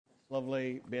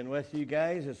lovely being with you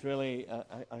guys. It's really,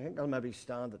 I think I'll maybe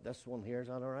stand at this one here. Is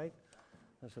that all right?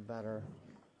 That's a better,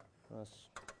 that's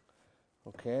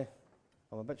okay.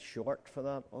 I'm a bit short for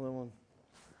that other one.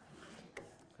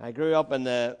 I grew up in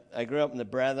the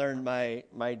Brethren.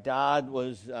 My dad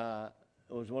was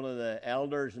one of the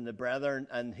elders in the Brethren,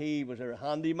 and he was a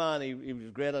handyman. He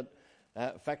was great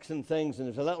at fixing things. And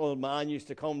there's a little man used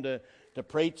to come to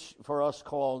preach for us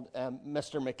called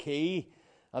Mr. McKee.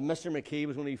 And Mr. McKee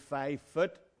was only 5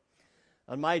 foot.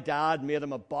 And my dad made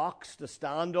him a box to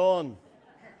stand on.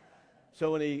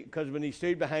 So when he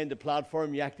stood behind the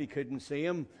platform, you actually couldn't see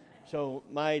him. So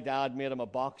my dad made him a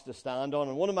box to stand on.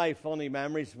 And one of my funny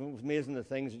memories, it was amazing the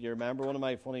things that you remember, one of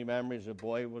my funny memories as a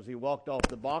boy was he walked off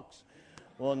the box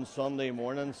one Sunday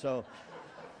morning. So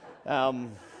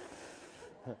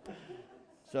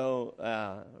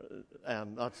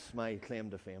that's my claim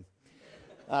to fame.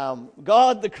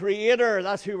 God the Creator,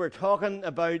 that's who we're talking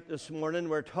about this morning.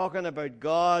 We're talking about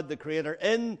God the Creator.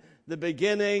 In the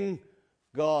beginning,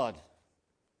 God.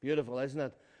 Beautiful, isn't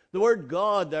it? The word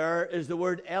God there is the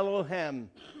word Elohim.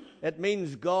 It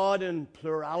means God in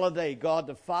plurality. God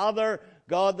the Father,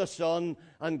 God the Son,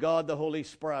 and God the Holy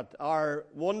Spirit. Our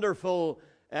wonderful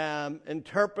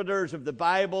interpreters of the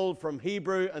Bible from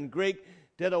Hebrew and Greek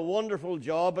did a wonderful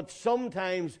job, but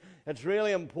sometimes it's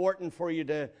really important for you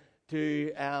to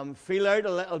feel out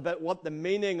a little bit what the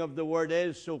meaning of the word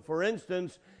is. So, for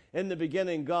instance, in the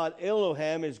beginning, God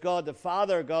Elohim is God the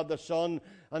Father, God the Son,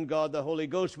 and God the Holy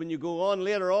Ghost. When you go on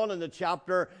later on in the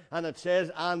chapter, and it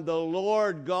says, and the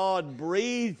Lord God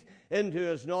breathed into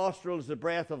his nostrils the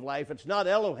breath of life. It's not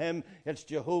Elohim, it's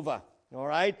Jehovah. All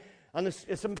right? And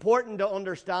it's important to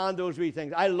understand those wee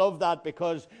things. I love that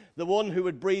because the one who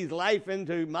would breathe life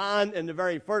into man in the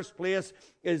very first place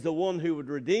is the one who would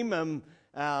redeem him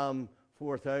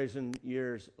 4,000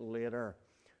 years later.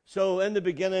 So in the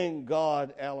beginning,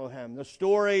 God, Elohim. The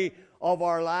story of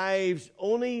our lives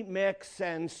only makes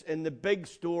sense in the big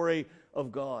story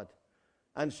of God.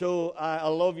 And so I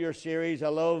love your series. I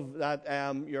love that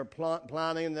you're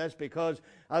planning this because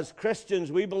as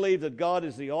Christians, we believe that God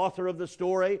is the author of the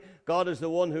story. God is the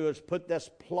one who has put this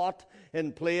plot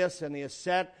in place, and he has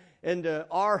set into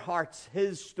our hearts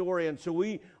his story. And so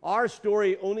our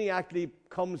story only actually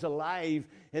comes alive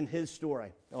in his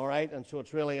story. All right? And so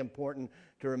it's really important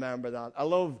to remember that. I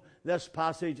love this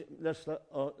passage. There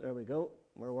we go.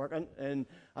 We're working. In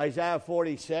Isaiah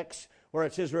 46, where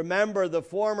it says, remember the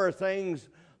former things,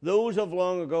 those of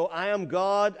long ago. I am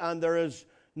God, and there is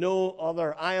no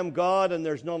other. I am God, and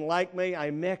there's none like me. I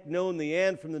make known the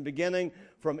end from the beginning,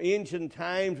 from ancient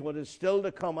times, what is still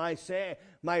to come. I say,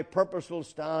 my purpose will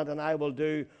stand, and I will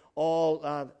do all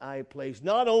that I please.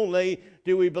 Not only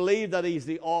do we believe that he's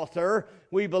the author,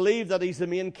 we believe that he's the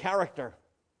main character.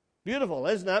 Beautiful,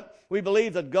 isn't it? We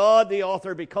believe that God, the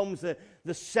author, becomes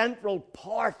the central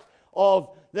part of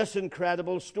this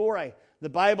incredible story. The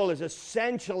Bible is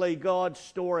essentially God's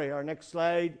story. Our next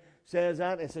slide says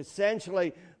that. It's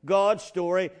essentially God's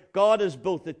story. God is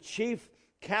both the chief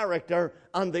character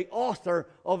and the author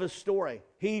of his story.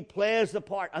 He plays the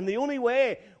part. And the only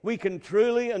way we can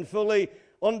truly and fully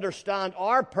understand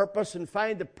our purpose and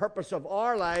find the purpose of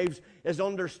our lives is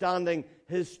understanding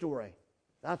his story.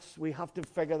 We have to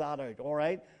figure that out, all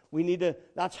right?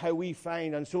 That's how we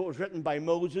find. And so it was written by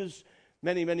Moses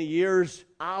many, many years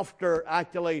after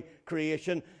actually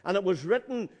creation. And it was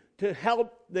written to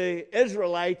help the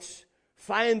Israelites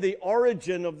find the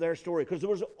origin of their story, because there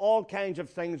was all kinds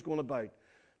of things going about.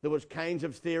 There was kinds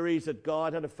of theories that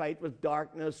God had a fight with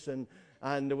darkness, and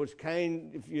there was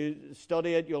if you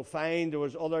study it, you'll find there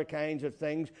was other kinds of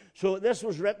things. So this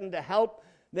was written to help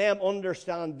them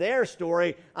understand their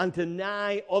story and to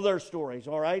deny other stories,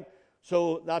 all right?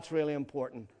 So that's really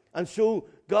important. And so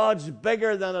God's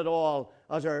bigger than it all.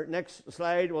 As our next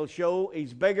slide will show,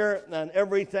 he's bigger than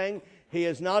everything. He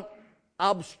is not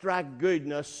abstract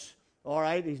goodness, all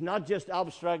right? He's not just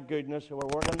abstract goodness. So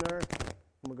we're working there.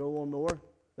 We'll go one more.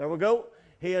 There we go.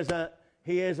 He is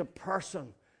a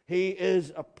person. He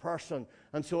is a person.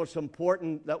 And so it's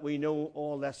important that we know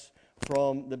all this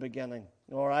from the beginning.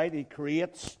 All right? He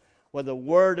creates with the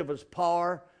word of his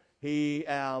power. He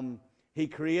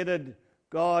created,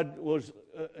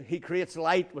 he creates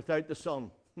light without the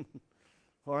sun.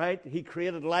 All right? He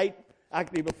created light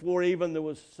actually before even there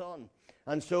was sun.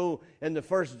 And so in the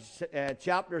first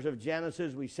chapters of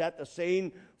Genesis, we set the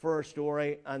scene for our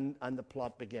story, and the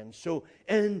plot begins. So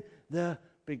in the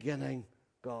beginning,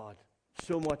 God.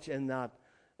 So much in that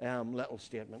little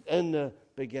statement. In the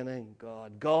beginning,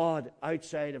 God. God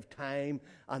outside of time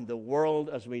and the world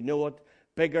as we know it,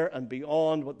 bigger and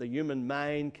beyond what the human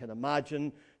mind can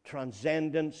imagine,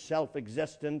 transcendent,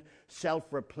 self-existent,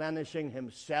 self-replenishing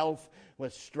himself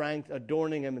with strength,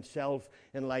 adorning himself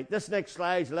in light. This next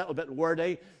slide is a little bit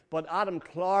wordy, but Adam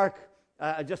Clarke,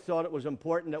 I just thought it was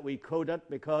important that we quote it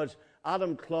because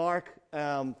Adam Clarke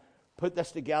put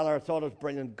this together. I thought it was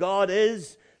brilliant. God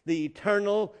is the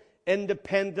eternal,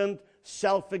 independent,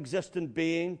 self-existent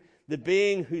being, the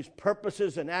being whose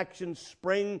purposes and actions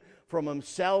spring from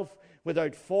himself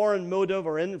without foreign motive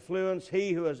or influence.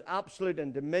 He who is absolute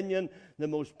in dominion, the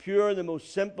most pure, the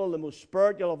most simple, the most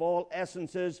spiritual of all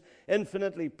essences,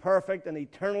 infinitely perfect and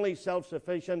eternally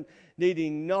self-sufficient,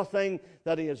 needing nothing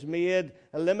that he has made,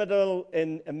 illimitable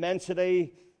in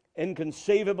immensity,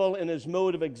 inconceivable in his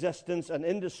mode of existence, and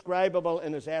indescribable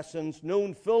in his essence,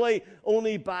 known fully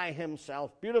only by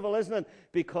himself. Beautiful, isn't it?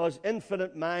 Because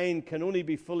infinite mind can only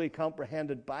be fully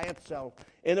comprehended by itself.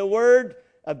 In a word,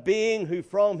 a being who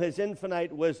from his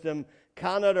infinite wisdom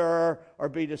cannot err or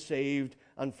be deceived,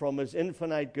 and from his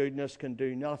infinite goodness can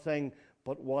do nothing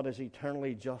but what is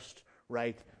eternally just,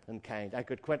 right, and kind. I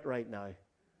could quit right now.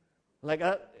 Like,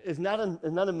 isn't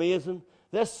that amazing?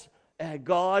 This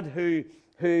God who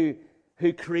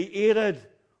created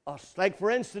us. Like,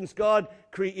 for instance, God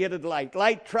created light.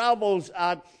 Light travels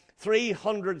at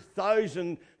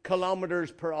 300,000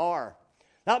 kilometers per hour.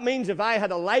 That means if I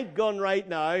had a light gun right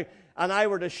now and I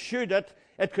were to shoot it,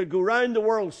 it could go around the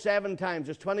world 7 times.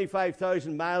 It's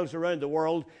 25,000 miles around the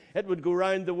world. It would go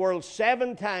around the world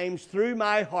 7 times through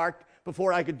my heart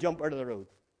before I could jump out of the road.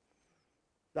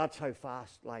 That's how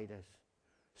fast light is.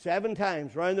 7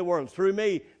 times around the world through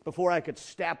me before I could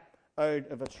step out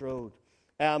of its road.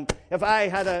 If I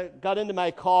had got into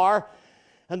my car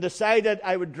and decided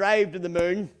I would drive to the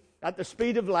moon at the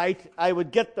speed of light, I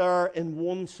would get there in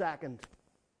 1 second.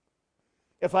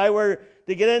 If I were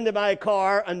to get into my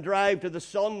car and drive to the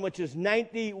sun, which is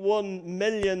 91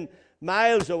 million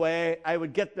miles away, I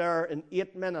would get there in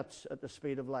 8 minutes at the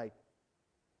speed of light.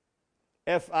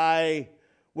 If I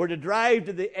were to drive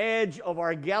to the edge of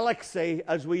our galaxy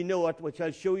as we know it, which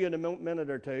I'll show you in a minute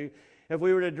or two, if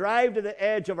we were to drive to the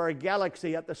edge of our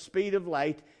galaxy at the speed of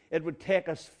light, it would take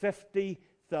us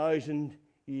 50,000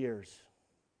 years.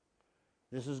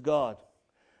 This is God.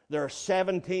 There are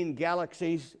 17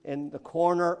 galaxies in the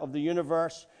corner of the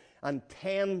universe and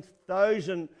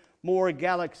 10,000 more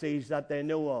galaxies that they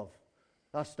know of.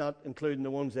 That's not including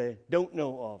the ones they don't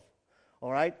know of.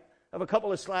 All right? I have a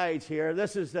couple of slides here.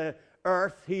 This is the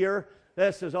Earth here.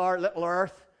 This is our little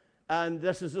Earth. And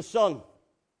this is the sun.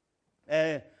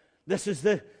 This is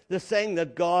the thing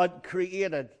that God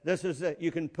created. This is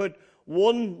you can put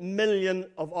 1 million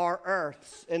of our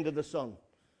Earths into the sun.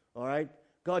 All right?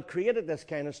 God created this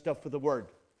kind of stuff with the Word.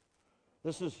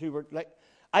 This is who we're like.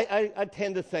 I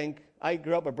tend to think, I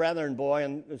grew up a brethren boy,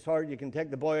 and it's hard, you can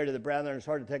take the boy out of the brethren, it's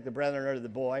hard to take the brethren out of the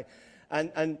boy.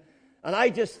 And I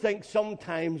just think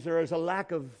sometimes there is a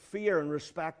lack of fear and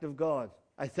respect of God.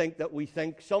 I think that we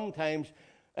think sometimes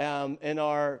in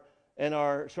our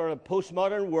sort of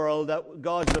postmodern world that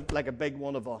God's like a big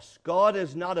one of us. God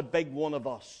is not a big one of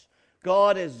us.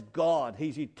 God is God.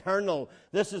 He's eternal.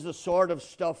 This is the sort of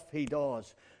stuff he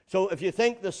does. So if you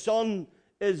think the sun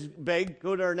is big,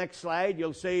 go to our next slide.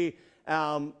 You'll see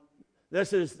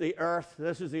this is the earth.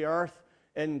 This is the earth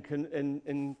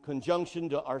in conjunction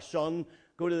to our sun.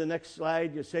 Go to the next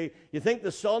slide. You see, you think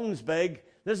the sun's big.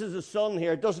 This is the sun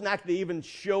here. It doesn't actually even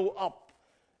show up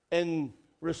in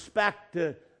respect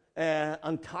to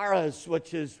Antares,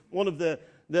 which is one of the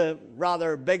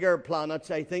rather bigger planets.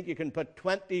 I think you can put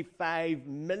 25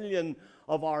 million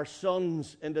of our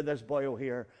suns into this boyo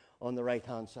here on the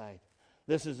right-hand side.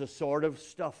 This is the sort of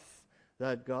stuff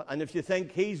that God... And if you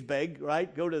think he's big,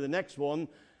 right, go to the next one.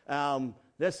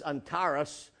 This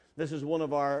Antares, this is one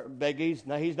of our biggies.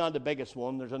 Now, he's not the biggest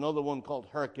one. There's another one called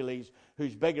Hercules,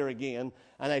 who's bigger again.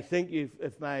 And I think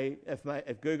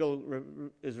if Google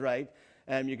is right,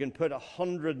 you can put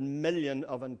 100 million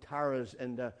of Antares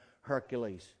into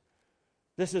Hercules.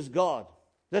 This is God.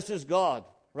 This is God,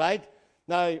 right?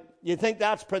 Now, you think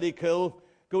that's pretty cool.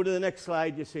 Go to the next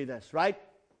slide, you see this, right?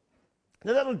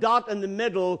 The little dot in the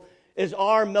middle is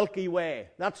our Milky Way.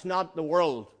 That's not the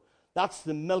world. That's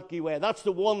the Milky Way. That's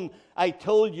the one I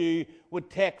told you would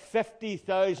take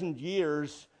 50,000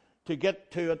 years to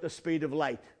get to at the speed of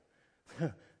light.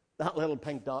 That little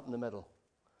pink dot in the middle.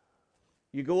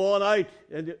 You go on out,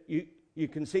 and you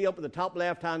can see up at the top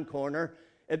left-hand corner,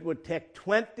 it would take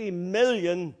 20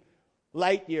 million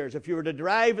light years. If you were to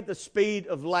drive at the speed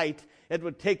of light, it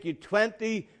would take you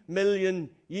 20 million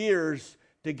years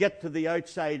to get to the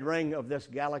outside ring of this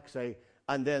galaxy,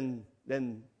 and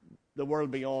then the world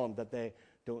beyond that they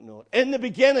don't know it. In the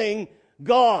beginning,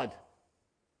 God.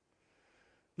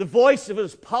 the voice of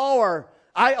his power.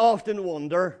 I often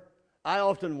wonder,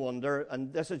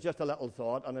 and this is just a little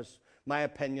thought, and it's my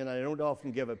opinion, I don't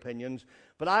often give opinions,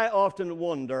 but I often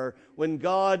wonder, when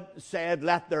God said,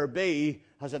 let there be,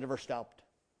 has it ever stopped?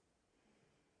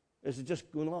 Is it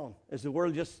just going on? Is the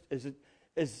world just,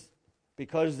 is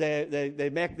because they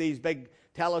make these big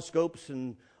telescopes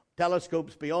and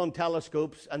telescopes beyond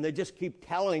telescopes, and they just keep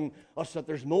telling us that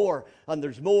there's more, and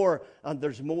there's more, and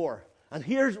there's more. And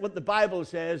here's what the Bible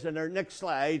says in our next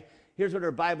slide. Here's what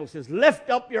our Bible says. Lift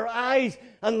up your eyes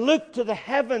and look to the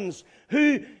heavens,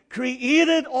 who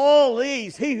created all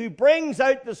these. He who brings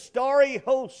out the starry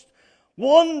host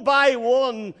one by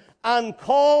one and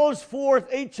calls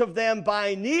forth each of them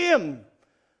by name.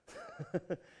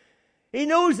 He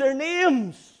knows their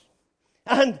names.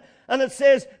 And it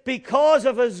says, because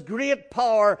of his great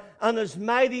power and his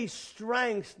mighty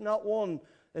strength, not one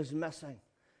is missing.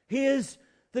 He is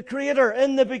the Creator.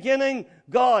 In the beginning,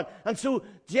 God. And so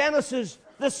Genesis,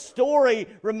 this story,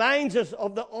 reminds us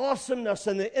of the awesomeness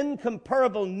and the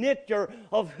incomparable nature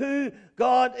of who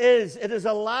God is. It is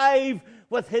alive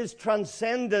with his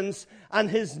transcendence and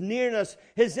his nearness,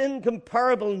 his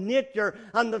incomparable nature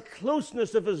and the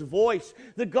closeness of his voice.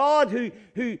 The God who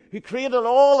created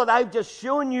all that I've just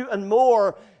shown you and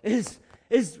more is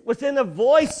within a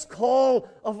voice call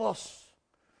of us.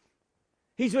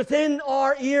 He's within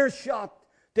our earshot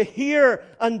to hear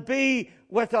and be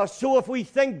with us. So if we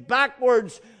think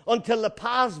backwards until the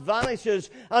past vanishes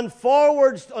and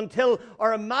forwards until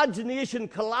our imagination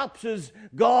collapses,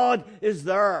 God is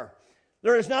there.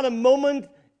 There is not a moment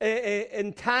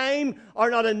in time or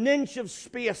not an inch of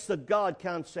space that God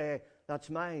can't say, that's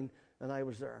mine, and I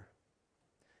was there.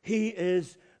 He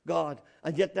is God.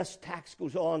 And yet this text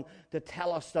goes on to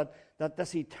tell us that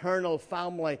this eternal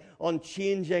family,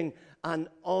 unchanging and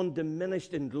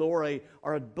undiminished in glory,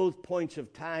 are at both points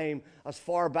of time, as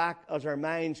far back as our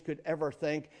minds could ever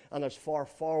think, and as far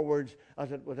forwards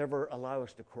as it would ever allow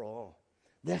us to crawl.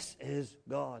 This is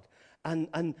God.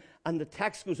 And the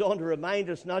text goes on to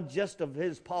remind us not just of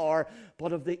his power,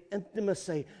 but of the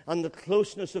intimacy and the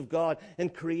closeness of God in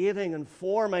creating and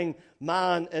forming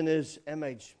man in his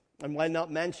image. And why not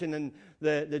mention in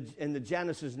the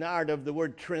Genesis narrative the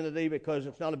word Trinity, because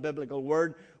it's not a biblical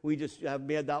word. We just have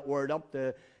made that word up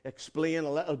to explain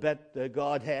a little bit the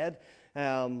Godhead,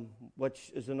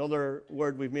 which is another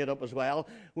word we've made up as well.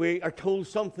 We are told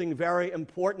something very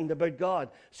important about God,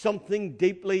 something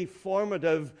deeply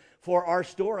formative for our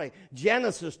story.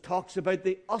 Genesis talks about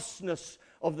the usness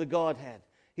of the Godhead.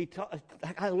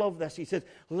 I love this. He says,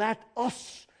 let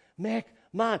us make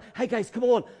man. Hey guys, come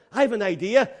on. I have an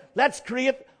idea. Let's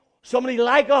create somebody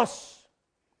like us.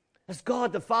 It's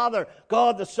God the Father,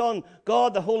 God the Son,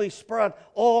 God the Holy Spirit,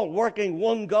 all working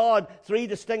one God, three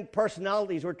distinct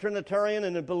personalities. We're Trinitarian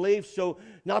in a belief, so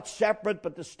not separate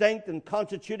but distinct and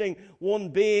constituting one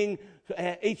being,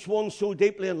 each one so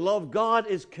deeply in love. God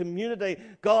is community.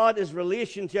 God is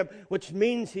relationship, which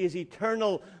means he is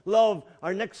eternal love.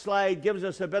 Our next slide gives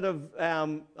us a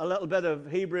little bit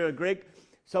of Hebrew or Greek.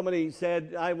 Somebody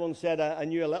said, I once said I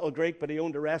knew a little Greek, but he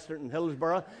owned a restaurant in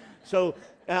Hillsborough. So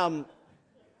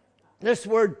this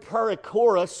word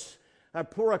perichoros, or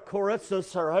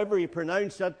perichoresis, or however you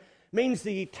pronounce it, means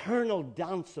the eternal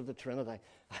dance of the Trinity.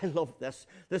 I love this.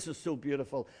 This is so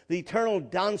beautiful. The eternal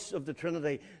dance of the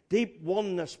Trinity. Deep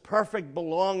oneness, perfect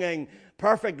belonging,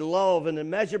 perfect love, and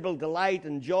immeasurable delight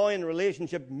and joy in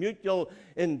relationship, mutual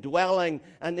indwelling,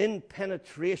 and in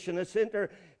penetration. It's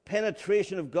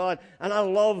penetration of God. And I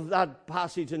love that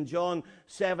passage in John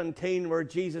 17 where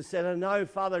Jesus said, and now,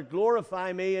 Father,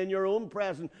 glorify me in your own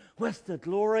presence with the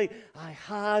glory I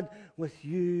had with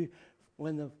you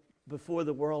before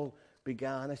the world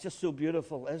began. It's just so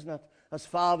beautiful, isn't it? As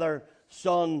Father,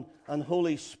 Son, and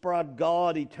Holy Spirit,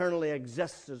 God eternally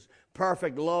exists as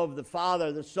perfect love. The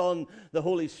Father, the Son, the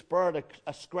Holy Spirit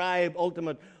ascribe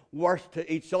ultimate worth to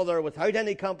each other without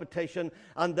any competition,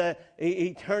 and their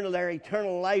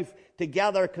eternal life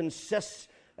together consists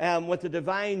with the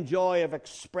divine joy of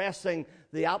expressing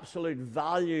the absolute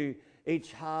value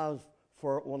each has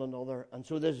for one another. And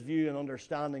so this view and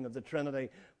understanding of the Trinity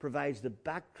provides the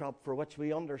backdrop for which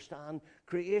we understand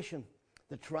creation.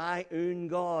 The triune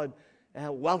God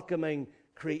welcoming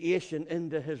creation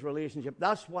into his relationship.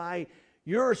 That's why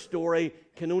your story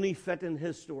can only fit in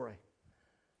his story.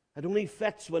 It only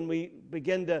fits when we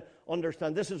begin to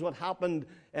understand. This is what happened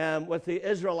with the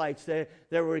Israelites. They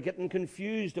were getting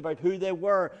confused about who they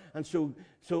were. And so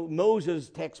Moses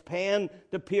takes pen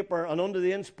to paper and under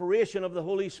the inspiration of the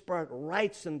Holy Spirit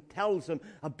writes and tells them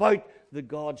about the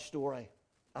God story.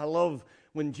 I love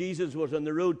when Jesus was on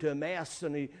the road to Emmaus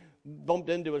and he bumped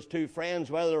into his two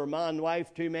friends, whether they were man and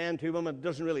wife, two men, two women. It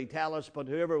doesn't really tell us, but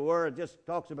whoever were, it just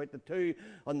talks about the two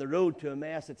on the road to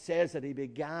Emmaus. It says that he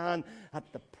began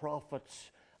at the prophets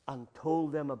and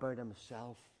told them about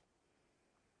himself.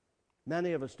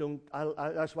 Many of us don't.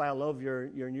 That's why I love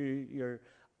your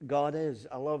God Is.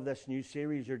 I love this new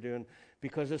series you're doing,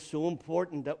 because it's so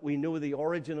important that we know the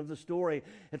origin of the story.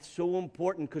 It's so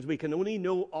important because we can only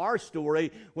know our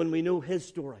story when we know his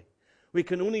story. We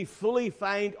can only fully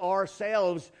find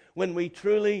ourselves when we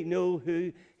truly know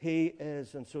who he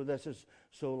is. And so this is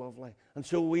so lovely. And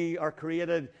so we are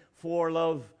created for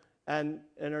love. And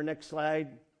in our next slide,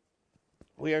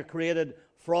 we are created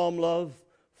from love,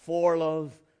 for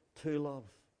love, to love.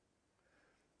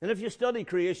 And if you study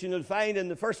creation, you'll find in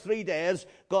the first 3 days,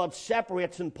 God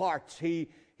separates in parts. He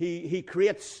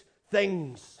creates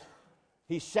things.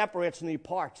 He separates and he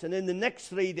parts. And in the next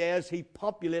 3 days, he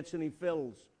populates and he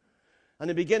fills. And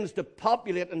he begins to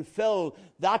populate and fill.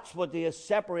 That's what he has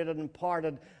separated and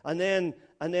parted. And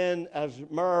then, as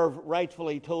Merv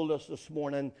rightfully told us this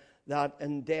morning, that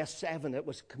in day 7, it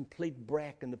was complete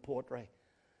break in the poetry.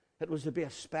 It was to be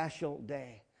a special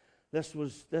day. This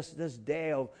was this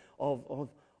day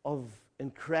of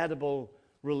incredible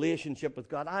relationship with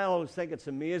God. I always think it's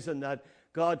amazing that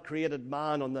God created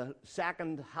man on the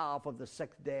second half of the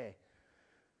 6th day.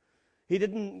 He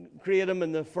didn't create him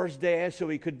in the first day so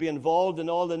he could be involved in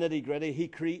all the nitty-gritty. He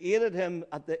created him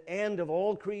at the end of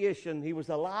all creation. He was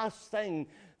the last thing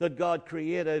that God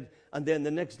created, and then the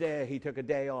next day he took a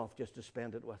day off just to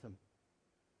spend it with him.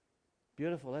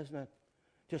 Beautiful, isn't it?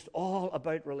 Just all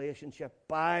about relationship.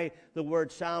 By the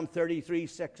word, Psalm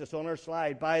 33:6, it's on our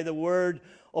slide. By the word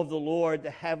of the Lord,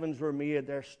 the heavens were made,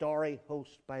 their starry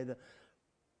host by the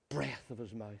breath of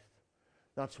his mouth.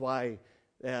 That's why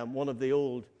one of the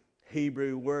old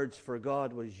Hebrew words for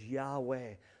God was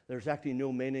Yahweh. There's actually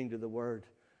no meaning to the word.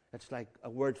 It's like a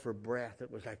word for breath.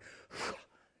 It was like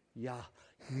Yahweh.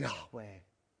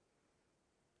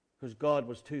 Because God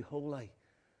was too holy.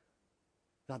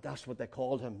 That's what they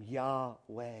called him,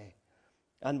 Yahweh.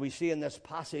 And we see in this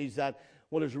passage that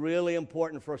what is really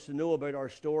important for us to know about our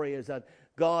story is that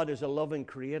God is a loving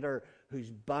creator who's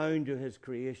bound to his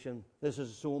creation. This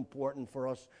is so important for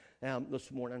us this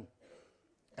morning.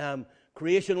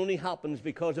 Creation only happens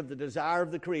because of the desire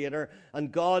of the creator,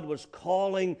 and God was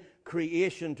calling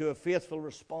creation to a faithful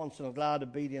response and a glad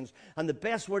obedience. And the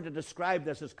best word to describe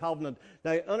this is covenant.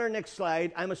 Now, on our next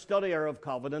slide, I'm a studier of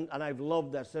covenant, and I've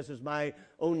loved this. This is my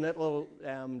own little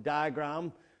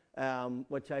diagram,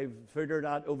 which I've figured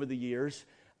out over the years.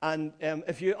 And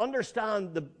if you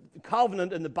understand, the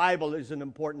covenant in the Bible is an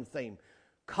important theme.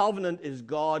 Covenant is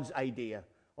God's idea.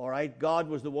 All right, God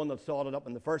was the one that thought it up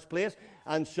in the first place,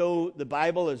 and so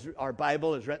our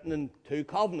Bible is written in 2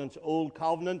 covenants: Old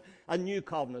Covenant and New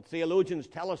Covenant. Theologians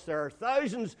tell us there are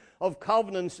thousands of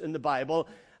covenants in the Bible,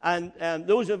 and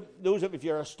those of if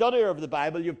you're a studier of the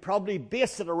Bible, you've probably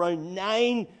based it around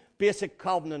 9 basic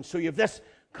covenants. So you have this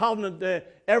covenant, the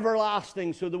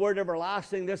everlasting. So the word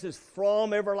everlasting, this is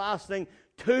from everlasting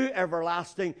to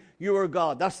everlasting, you are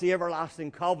God. That's the everlasting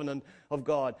covenant of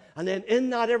God. And then in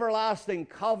that everlasting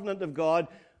covenant of God,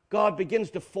 God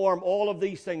begins to form all of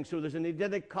these things. So there's an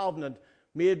Edenic covenant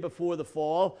made before the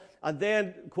fall. And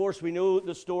then, of course, we know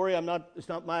the story. It's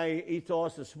not my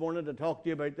ethos this morning to talk to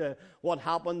you about what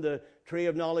happened, the tree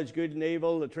of knowledge, good and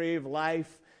evil, the tree of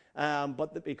life.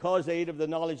 But because they ate of the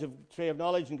tree of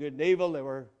knowledge and good and evil, they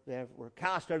were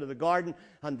cast out of the garden,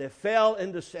 and they fell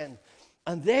into sin.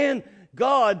 And then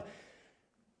God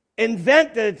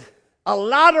invented a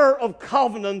ladder of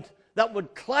covenant that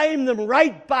would climb them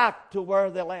right back to where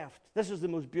they left. This is the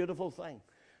most beautiful thing.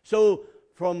 So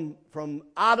from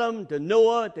Adam to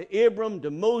Noah to Abram to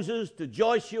Moses to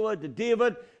Joshua to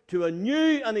David to a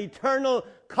new and eternal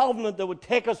covenant that would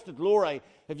take us to glory.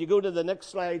 If you go to the next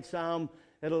slide, Sam,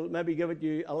 it'll maybe give it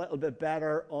you a little bit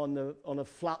better on a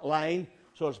flat line.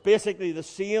 So it's basically the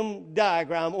same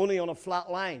diagram, only on a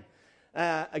flat line.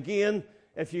 Again,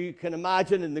 if you can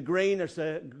imagine, in the green, it's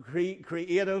a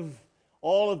creative.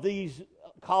 All of these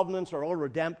covenants are all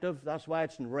redemptive. That's why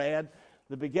it's in red.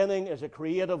 The beginning is a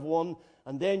creative one.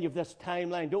 And then you have this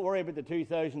timeline. Don't worry about the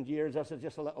 2,000 years. This is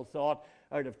just a little thought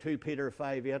out of 2 Peter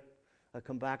 5:8. I'll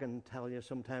come back and tell you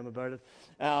sometime about it.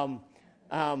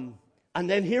 And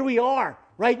then here we are,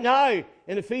 right now,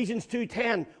 in Ephesians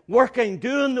 2:10, working,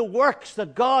 doing the works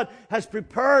that God has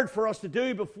prepared for us to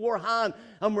do beforehand.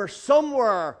 And we're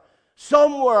somewhere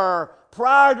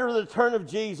prior to the return of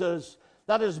Jesus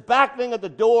that is beckoning at the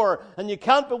door. And you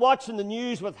can't be watching the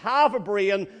news with half a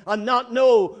brain and not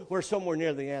know we're somewhere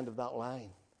near the end of that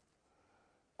line.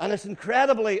 And it's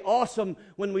incredibly awesome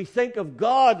when we think of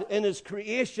God in His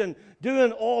creation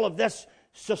doing all of this.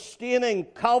 Sustaining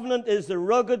covenant is the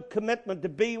rugged commitment to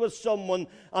be with someone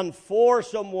and for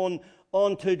someone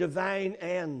unto divine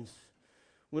ends.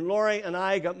 When Laurie and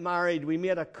I got married, we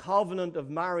made a covenant of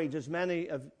marriage, as many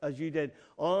as you did,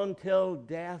 until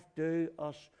death do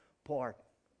us part.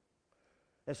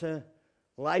 It's a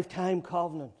lifetime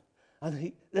covenant.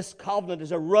 And this covenant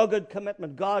is a rugged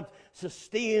commitment. God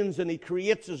sustains and He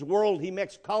creates His world. He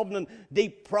makes covenant,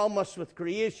 deep promise with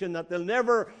creation that they'll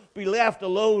never be left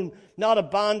alone, not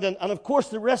abandoned. And of course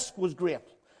the risk was great.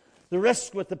 The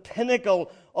risk with the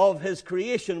pinnacle of His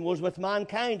creation was with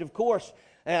mankind, of course.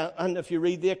 And if you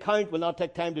read the account, we'll not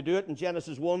take time to do it, in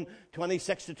Genesis 1,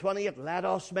 26 to 28, let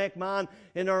us make man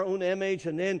in our own image.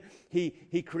 And then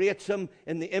he creates him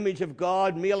in the image of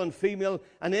God, male and female.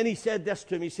 And then He said this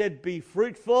to him. He said, be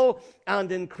fruitful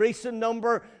and increase in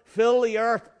number, fill the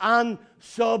earth and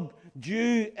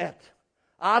subdue it.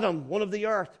 Adam, one of the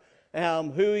earth,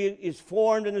 who is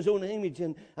formed in His own image,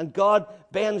 and God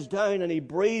bends down and He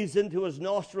breathes into his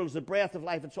nostrils the breath of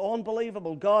life. It's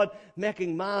unbelievable. God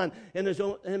making man in His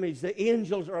own image. The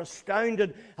angels are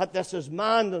astounded at this as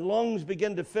man, the lungs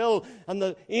begin to fill, and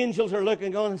the angels are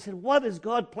looking on and said, what is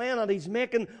God playing at? He's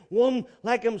making one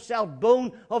like Himself,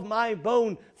 bone of my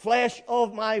bone, flesh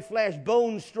of my flesh,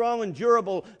 bone strong and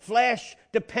durable, flesh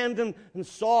dependent and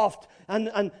soft.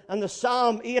 And the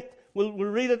Psalm 8, We'll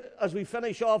read it as we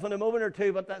finish off in a moment or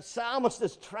two, but the psalmist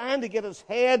is trying to get his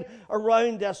head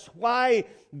around this, why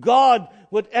God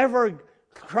would ever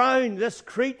crown this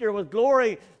creature with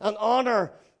glory and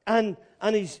honor, and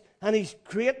he's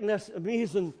creating this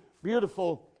amazing,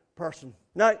 beautiful person.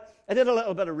 Now, I did a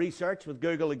little bit of research with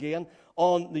Google again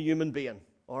on the human being.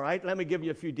 All right, let me give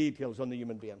you a few details on the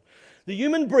human being. The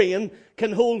human brain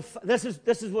can hold, this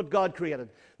is what God created.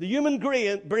 The human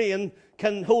brain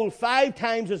can hold 5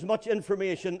 times as much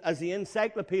information as the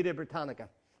Encyclopedia Britannica,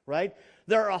 right?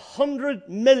 There are 100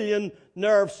 million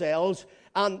nerve cells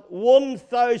and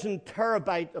 1,000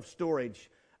 terabyte of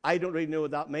storage. I don't really know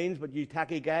what that means, but you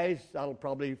techie guys, that'll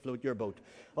probably float your boat.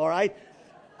 All right?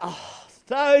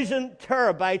 1,000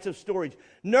 terabytes of storage.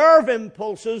 Nerve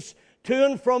impulses to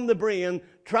and from the brain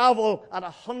travel at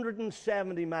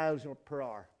 170 miles per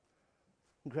hour.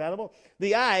 Incredible.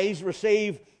 The eyes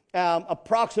receive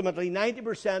approximately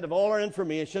 90% of all our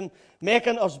information,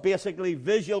 making us basically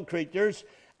visual creatures,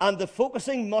 and the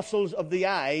focusing muscles of the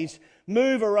eyes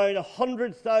move around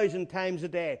 100,000 times a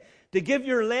day. To give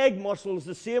your leg muscles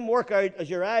the same workout as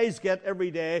your eyes get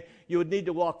every day, you would need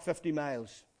to walk 50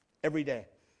 miles every day.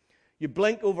 You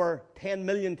blink over 10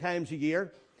 million times a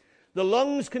year. The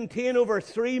lungs contain over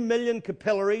 3 million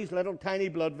capillaries, little tiny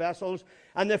blood vessels,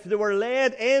 and if they were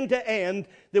laid end to end,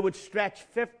 they would stretch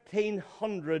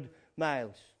 1,500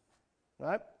 miles.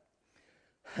 Right?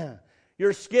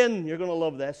 Your skin, you're going to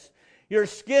love this. Your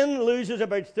skin loses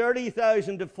about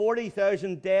 30,000 to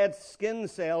 40,000 dead skin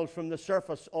cells from the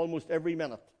surface almost every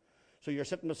minute. So you're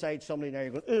sitting beside somebody now,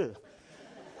 you're going, ugh.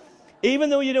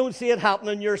 Even though you don't see it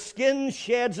happening, your skin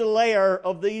sheds a layer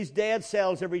of these dead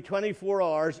cells every 24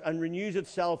 hours and renews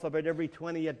itself about every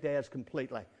 28 days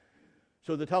completely.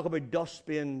 So they talk about dust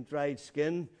being dried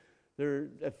skin.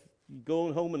 If you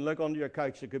go home and look under your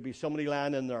couch, there could be somebody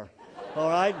lying in there. All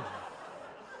right?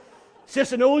 It's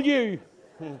just an old you.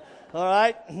 All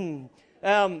right?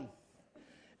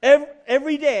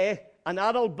 Every day, an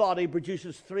adult body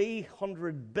produces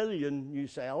 300 billion new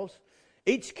cells.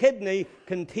 Each kidney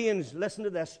contains, listen to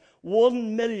this,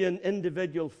 1 million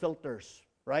individual filters,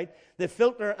 right? They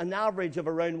filter an average of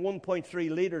around 1.3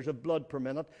 liters of blood per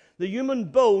minute. The human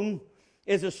bone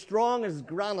is as strong as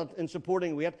granite in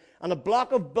supporting weight, and a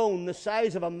block of bone the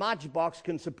size of a matchbox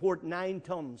can support 9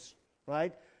 tons,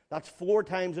 right? That's 4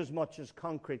 times as much as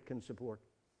concrete can support.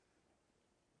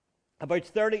 About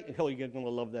 30, oh, you're going to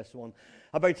love this one.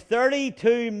 About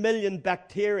 32 million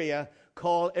bacteria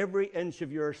call every inch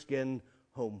of your skin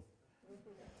home.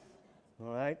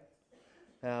 All right?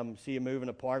 See you moving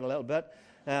apart a little bit.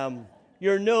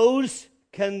 Your nose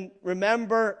can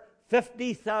remember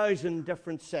 50,000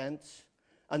 different scents,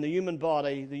 and the human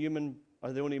body,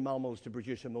 are the only mammals to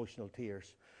produce emotional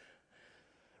tears.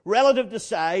 Relative to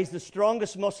size, the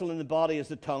strongest muscle in the body is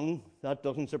the tongue. That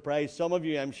doesn't surprise some of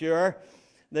you, I'm sure.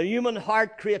 The human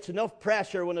heart creates enough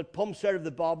pressure when it pumps out of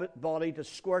the body to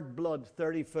squirt blood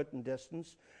 30 foot in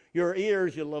distance. Your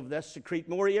ears, you'll love this, secrete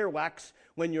more earwax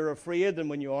when you're afraid than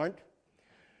when you aren't.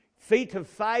 Feet have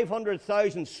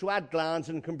 500,000 sweat glands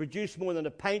and can produce more than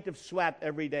a pint of sweat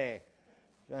every day.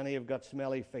 Any have got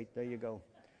smelly feet, there you go.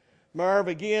 Merv,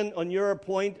 again, on your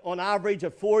point, on average, a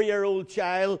 4-year-old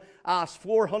child asks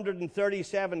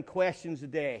 437 questions a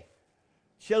day.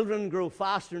 Children grow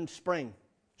faster in spring.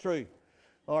 True.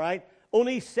 All right?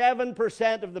 Only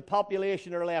 7% of the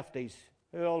population are lefties.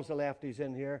 Who else are lefties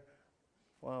in here?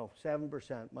 Wow,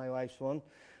 7%. My wife's one.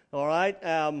 All right?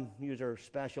 These are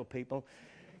special people.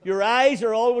 Your eyes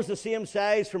are always the same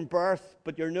size from birth,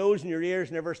 but your nose and your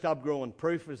ears never stop growing.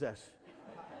 Proof is this.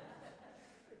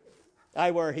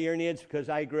 I wear hearing aids because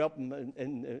I grew up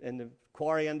in the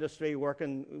quarry industry,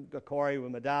 working a quarry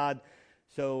with my dad.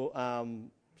 So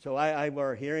I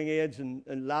wear hearing aids,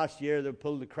 and last year they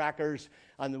pulled the crackers,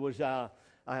 and there was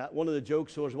one of the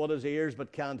jokes was, "What is ears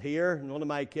but can't hear?" And one of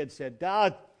my kids said,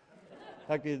 "Dad."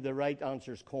 Actually, the right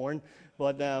answer is corn.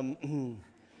 But where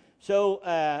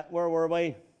were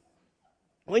we?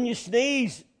 When you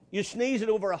sneeze at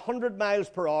over 100 miles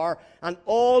per hour, and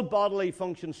all bodily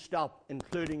functions stop,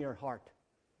 including your heart.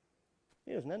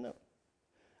 Isn't it?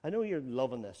 I know you're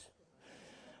loving this.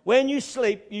 When you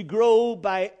sleep, you grow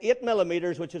by 8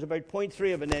 millimeters, which is about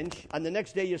 0.3 of an inch, and the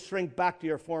next day you shrink back to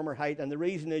your former height, and the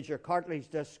reason is your cartilage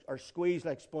discs are squeezed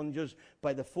like sponges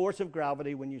by the force of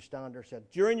gravity when you stand or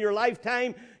sit. During your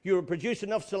lifetime, you will produce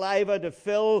enough saliva to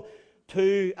fill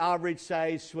 2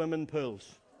 average-sized swimming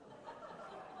pools.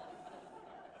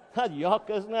 That's yuck,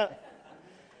 isn't it?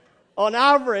 On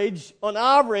average,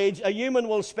 a human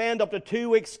will spend up to 2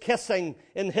 weeks kissing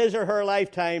in his or her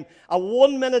lifetime. A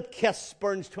 1-minute kiss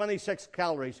burns 26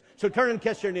 calories. So turn and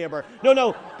kiss your neighbor.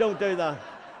 No, don't do that.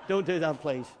 Don't do that,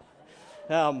 please.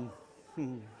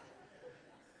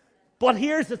 But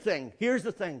here's the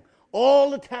thing.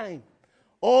 All the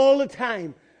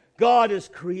time, God is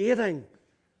creating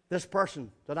this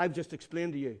person that I've just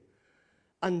explained to you.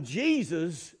 And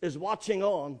Jesus is watching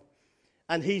on,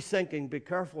 and he's thinking, be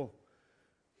careful,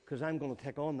 because I'm going to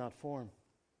take on that form.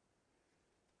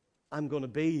 I'm going to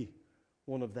be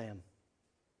one of them.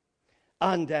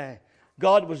 And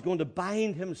God was going to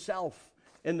bind himself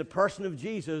in the person of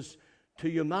Jesus to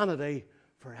humanity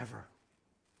forever.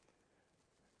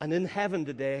 And in heaven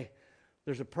today,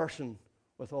 there's a person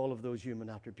with all of those human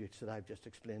attributes that I've just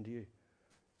explained to you.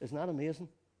 Isn't that amazing?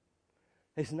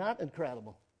 Isn't that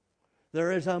incredible?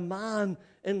 There is a man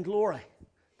in glory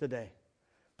today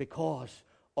because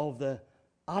of the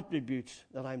attributes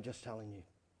that I'm just telling you.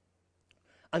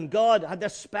 And God had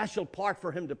this special part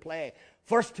for him to play.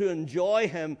 First, to enjoy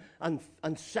him, and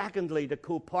secondly, to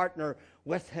co-partner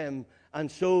with him. And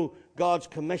so God's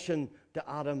commission to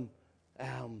Adam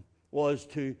was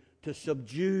to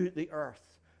subdue the earth.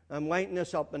 I'm winding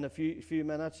this up in a few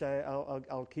minutes.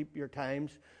 I'll keep your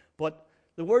times. But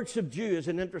the word subdue is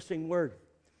an interesting word.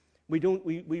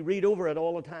 We read over it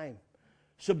all the time.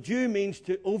 Subdue means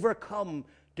to overcome,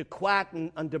 to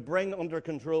quieten, and to bring under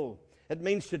control. It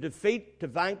means to defeat, to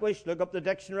vanquish, look up the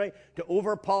dictionary, to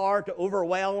overpower, to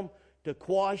overwhelm, to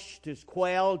quash, to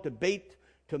quell, to beat,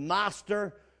 to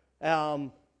master,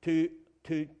 to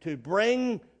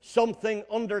bring something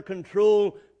under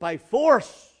control by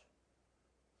force.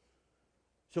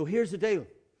 So here's the deal.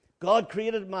 God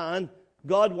created man.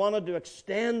 God wanted to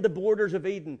extend the borders of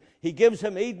Eden. He gives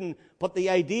him Eden, but the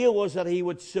idea was that he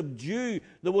would subdue.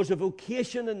 There was a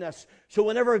vocation in this. So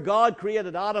whenever God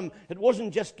created Adam, it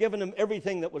wasn't just giving him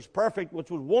everything that was perfect, which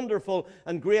was wonderful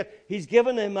and great. He's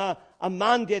given him a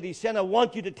mandate. He's saying, I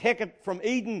want you to take it from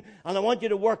Eden, and I want you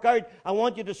to work out. I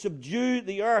want you to subdue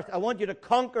the earth. I want you to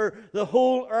conquer the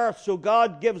whole earth. So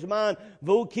God gives man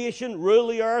vocation, rule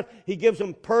the earth. He gives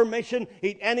him permission.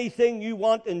 Eat anything you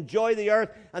want, enjoy the earth.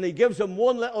 And he gives him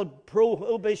one little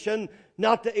prohibition,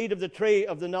 not to eat of the tree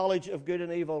of the knowledge of good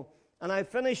and evil. And I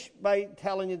finish by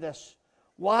telling you this.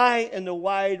 Why in the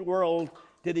wide world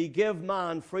did he give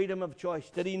man freedom of choice?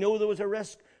 Did he know there was a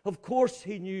risk? Of course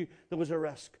he knew there was a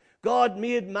risk. God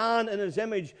made man in his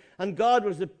image, and God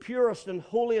was the purest and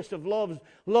holiest of loves.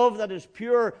 Love that is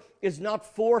pure is not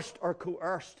forced or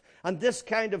coerced. And this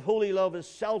kind of holy love is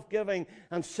self-giving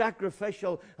and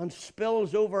sacrificial and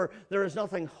spills over. There is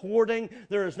nothing hoarding.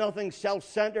 There is nothing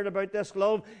self-centered about this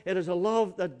love. It is a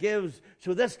love that gives.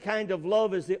 So this kind of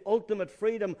love is the ultimate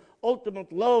freedom.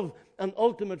 Ultimate love and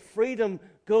ultimate freedom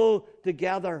go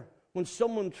together. When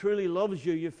someone truly loves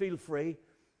you, you feel free.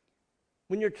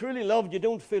 When you're truly loved, you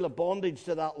don't feel a bondage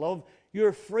to that love.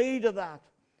 You're free to that.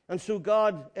 And so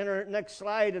God, in our next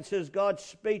slide, it says God's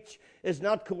speech is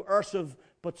not coercive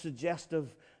but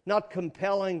suggestive, not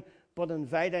compelling but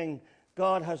inviting.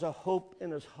 God has a hope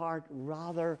in his heart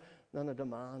rather than a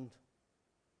demand.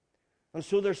 And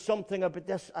so there's something about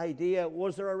this idea.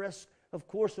 Was there a risk? Of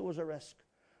course there was a risk.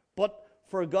 But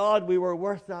for God, we were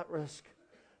worth that risk,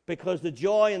 because the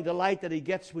joy and delight that he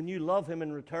gets when you love him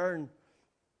in return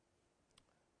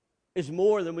is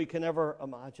more than we can ever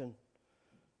imagine.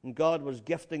 And God was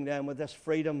gifting them with this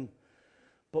freedom.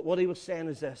 But what he was saying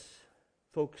is this,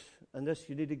 folks, and this,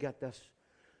 you need to get this.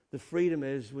 The freedom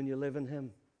is when you live in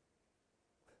him.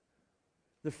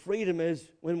 The freedom is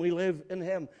when we live in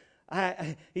him.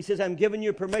 He says, I'm giving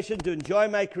you permission to enjoy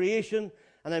my creation,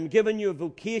 and I'm giving you a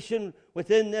vocation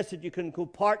within this that you can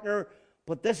co-partner.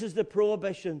 But this is the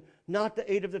prohibition, not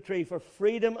to eat of the tree, for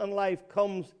freedom and life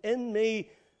comes in me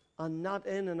and not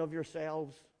in and of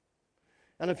yourselves.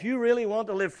 And if you really want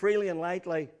to live freely and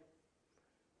lightly,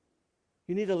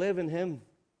 you need to live in him.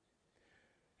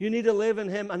 You need to live in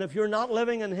him. And if you're not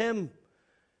living in him,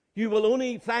 you will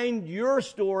only find your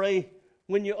story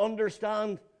when you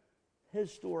understand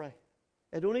his story.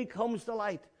 It only comes to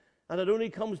light and it only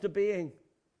comes to being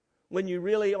when you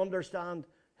really understand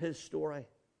his story.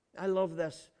 I love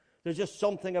this. There's just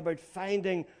something about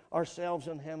finding ourselves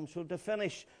in him. So to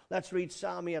finish, let's read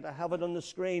Psalm 8. I have it on the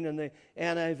screen in the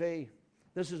NIV.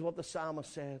 This is what the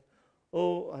psalmist said.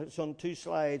 Oh, it's on 2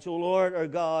 slides. O Lord our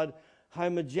God, how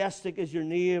majestic is your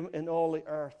name in all the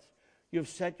earth. You've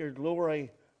set your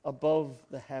glory above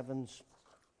the heavens.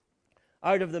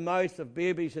 Out of the mouth of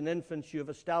babies and infants you have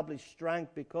established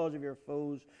strength because of your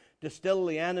foes, to still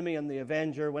the enemy and the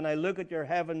avenger. When I look at your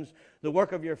heavens, the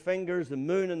work of your fingers, the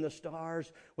moon and the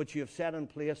stars, which you have set in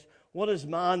place, what is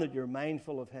man that you're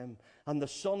mindful of him, and the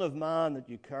son of man that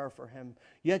you care for him?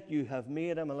 Yet you have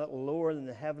made him a little lower than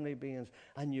the heavenly beings,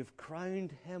 and you've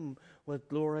crowned him with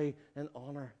glory and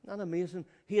honor. Isn't that amazing?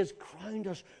 He has crowned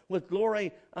us with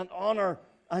glory and honor.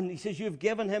 And he says, you've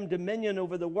given him dominion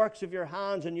over the works of your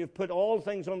hands, and you've put all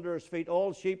things under his feet,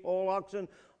 all sheep, all oxen,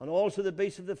 and also the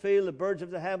beasts of the field, the birds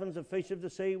of the heavens, the fish of the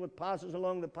sea, what passes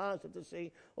along the paths of the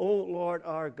sea. O Lord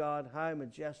our God, how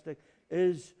majestic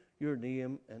is your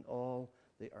name in all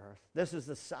the earth. This is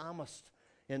the psalmist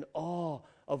in awe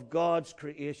of God's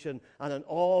creation and in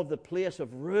awe of the place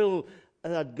of rule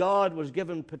that God was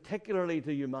given particularly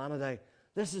to humanity.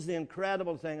 This is the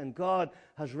incredible thing. And God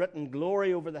has written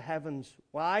glory over the heavens.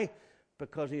 Why?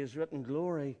 Because he has written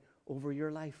glory over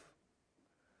your life.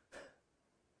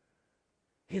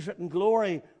 He's written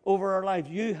glory over our life.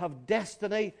 You have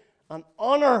destiny and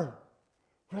honor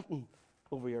written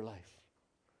over your life.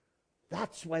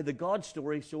 That's why the God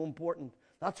story is so important.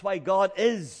 That's why God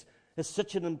is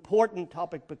such an important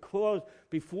topic, because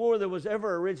before there was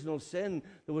ever original sin,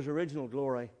 there was original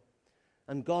glory.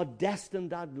 And God destined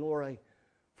that glory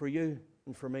for you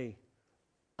and for me.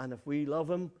 And if we love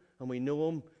him and we know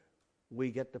him,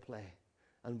 we get to play.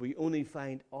 And we only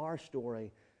find our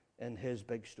story in his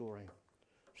big story.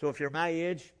 So if you're my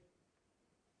age,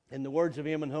 in the words of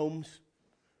Eamon Holmes,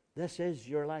 this is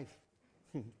your life.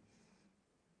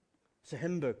 It's a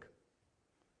hymn book.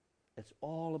 It's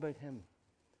all about him.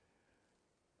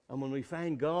 And when we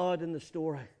find God in the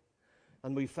story,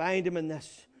 and we find him in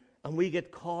this, and we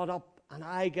get caught up, and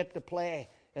I get to play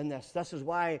in this. This is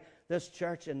why this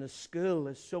church and the school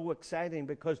is so exciting,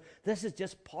 because this is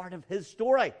just part of his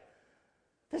story.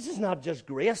 This is not just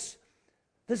grace.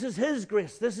 This is his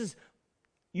grace. This is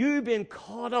you being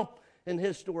caught up in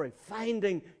his story.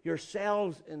 Finding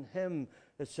yourselves in him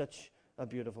is such a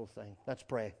beautiful thing. Let's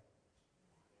pray.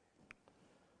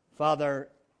 Father,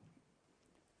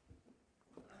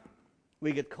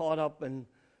 we get caught up in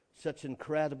such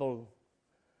incredible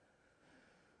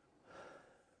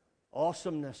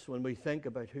awesomeness when we think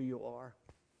about who you are.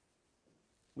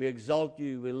 We exalt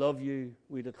you, we love you,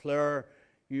 we declare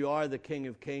you are the King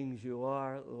of Kings, you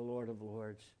are the Lord of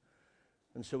Lords.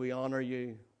 And so we honor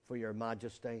you for your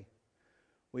majesty.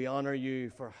 We honor you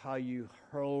for how you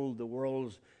hurled the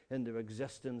worlds into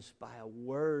existence by a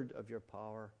word of your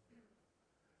power,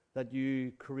 that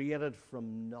you created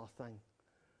from nothing.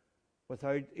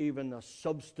 Without even a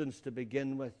substance to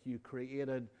begin with, you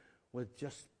created with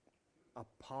just a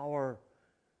power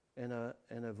in a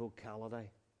vocality.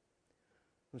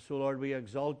 And so, Lord, we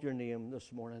exalt your name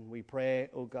this morning. We pray,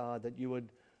 oh God, that you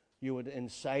would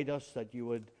incite us, that you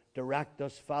would direct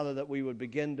us, Father, that we would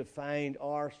begin to find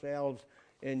ourselves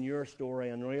in your story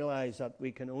and realize that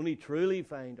we can only truly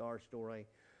find our story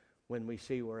when we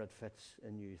see where it fits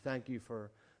in you. Thank you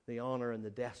for the honor and the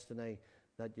destiny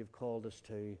that you've called us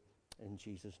to. In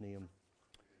Jesus' name,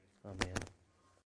 amen.